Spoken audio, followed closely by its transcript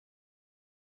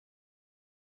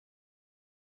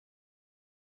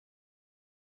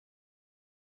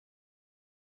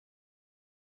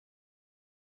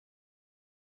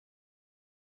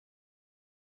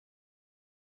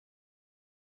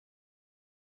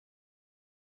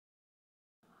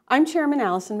I'm Chairman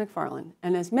Allison McFarland,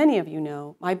 and as many of you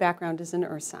know, my background is in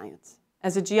earth science.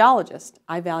 As a geologist,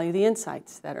 I value the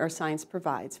insights that earth science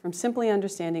provides, from simply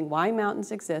understanding why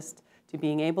mountains exist to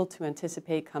being able to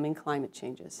anticipate coming climate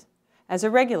changes. As a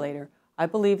regulator, I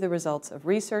believe the results of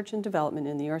research and development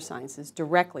in the earth sciences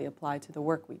directly apply to the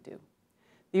work we do.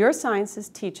 The earth sciences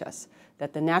teach us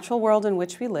that the natural world in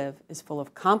which we live is full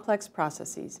of complex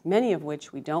processes, many of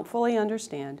which we don't fully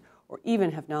understand or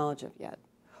even have knowledge of yet.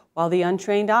 While the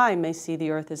untrained eye may see the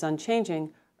earth as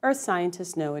unchanging, earth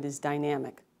scientists know it is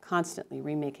dynamic, constantly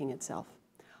remaking itself.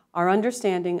 Our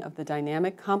understanding of the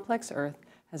dynamic, complex earth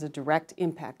has a direct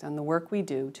impact on the work we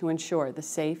do to ensure the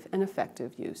safe and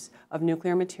effective use of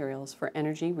nuclear materials for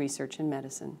energy research and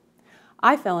medicine.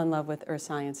 I fell in love with earth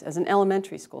science as an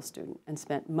elementary school student and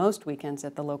spent most weekends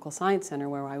at the local science center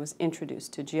where I was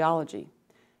introduced to geology.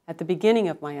 At the beginning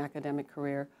of my academic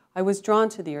career, I was drawn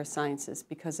to the earth sciences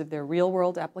because of their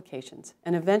real-world applications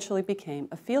and eventually became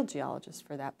a field geologist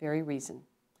for that very reason.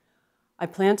 I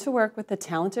plan to work with the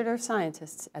talented earth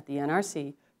scientists at the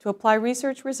NRC to apply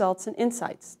research results and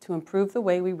insights to improve the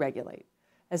way we regulate.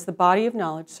 As the body of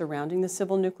knowledge surrounding the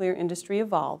civil nuclear industry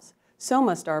evolves, so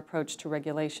must our approach to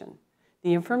regulation.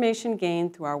 The information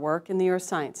gained through our work in the earth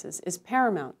sciences is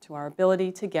paramount to our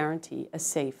ability to guarantee a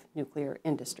safe nuclear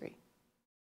industry.